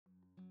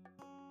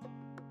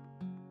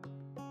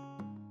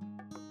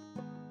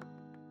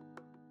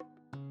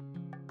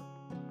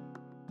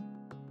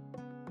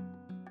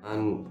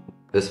من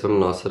اسمم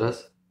ناصر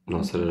است،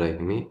 ناصر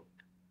رحیمی.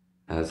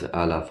 از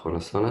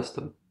افغانستان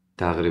هستم.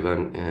 تقریبا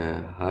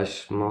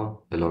 8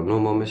 ماه الی 9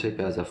 ماه میشه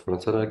که از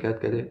افغانستان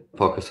حرکت کردیم.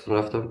 پاکستان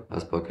رفتم،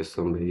 از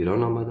پاکستان به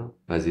ایران آمدم،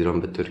 از ایران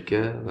به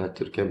ترکیه و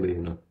ترکیه به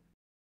ایران.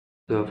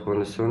 تو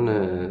افغانستان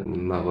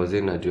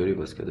مغازه نجاری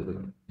باز کرده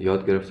بودم،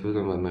 یاد گرفته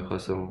بودم و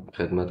میخواستم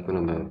خدمت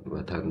کنم به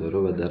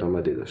وطندارا و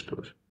درآمدی داشته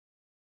باشم.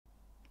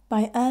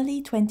 By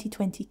early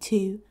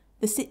 2022,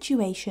 the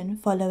situation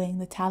following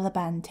the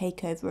Taliban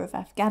takeover of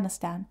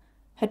Afghanistan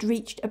had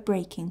reached a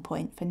breaking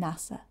point for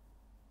Naser.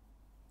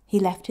 He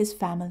left his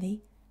family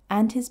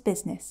and his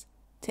business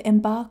to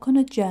embark on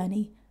a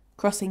journey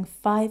crossing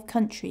 5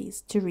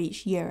 countries to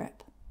reach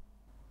Europe.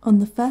 On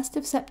the 1st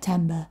of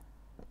September,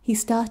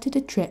 he started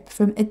a trip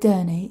from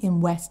Edirne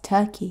in West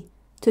Turkey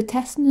to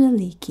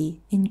Thessaloniki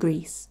in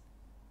Greece.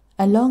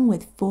 Along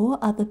with 4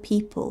 other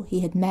people he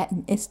had met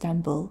in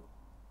Istanbul,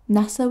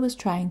 Naser was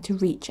trying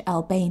to reach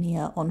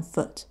Albania on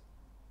foot.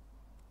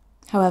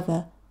 However,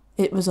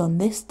 it was on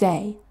this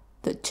day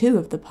that 2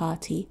 of the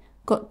party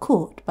got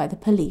caught by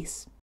the police.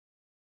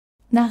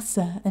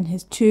 Naser and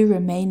his 2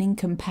 remaining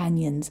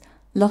companions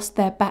lost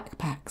their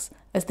backpacks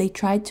as they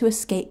tried to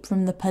escape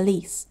from the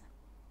police.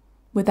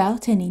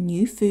 Without any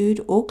new food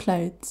or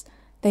clothes,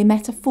 they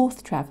met a 4th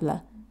traveller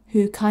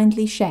who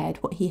kindly shared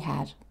what he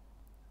had.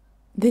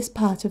 This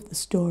part of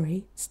the story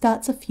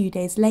starts a few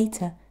days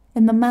later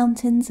in the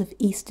mountains of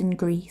eastern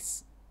Greece.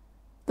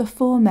 The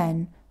 4 men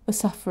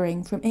were suffering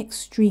from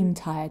extreme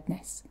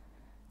tiredness.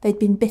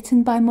 They'd been bitten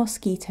by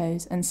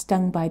mosquitoes and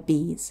stung by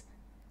bees.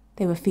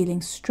 They were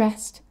feeling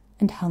stressed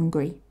and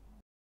hungry.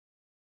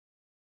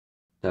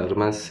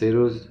 تقریبا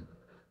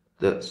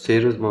 3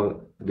 روز ما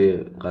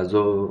به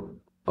غذا و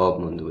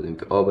آب مانده بودیم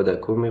که آب در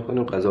کوه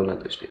میخوریم، غذا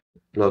نداشتیم.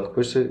 لاک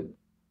پشت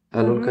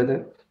حلال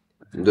کرده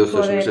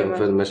دوستاش میشم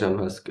فیلمش هم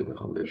هست که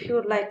میخوام ببینم. If you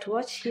would like to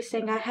watch, he's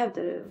saying I have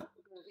the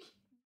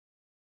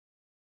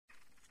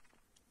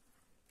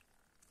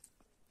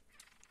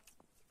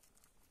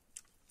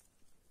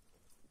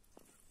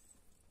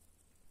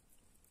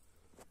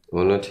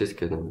اونو چیز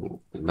کردم،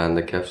 بند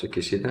کفش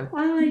کشیدم،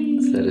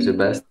 سرش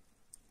بست،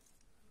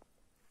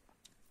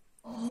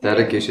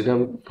 سر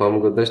کشیدم، پامو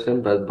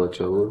گذاشتم، بعد با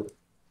چاقو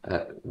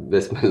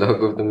بسم الله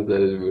گفتم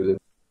سرش بردم.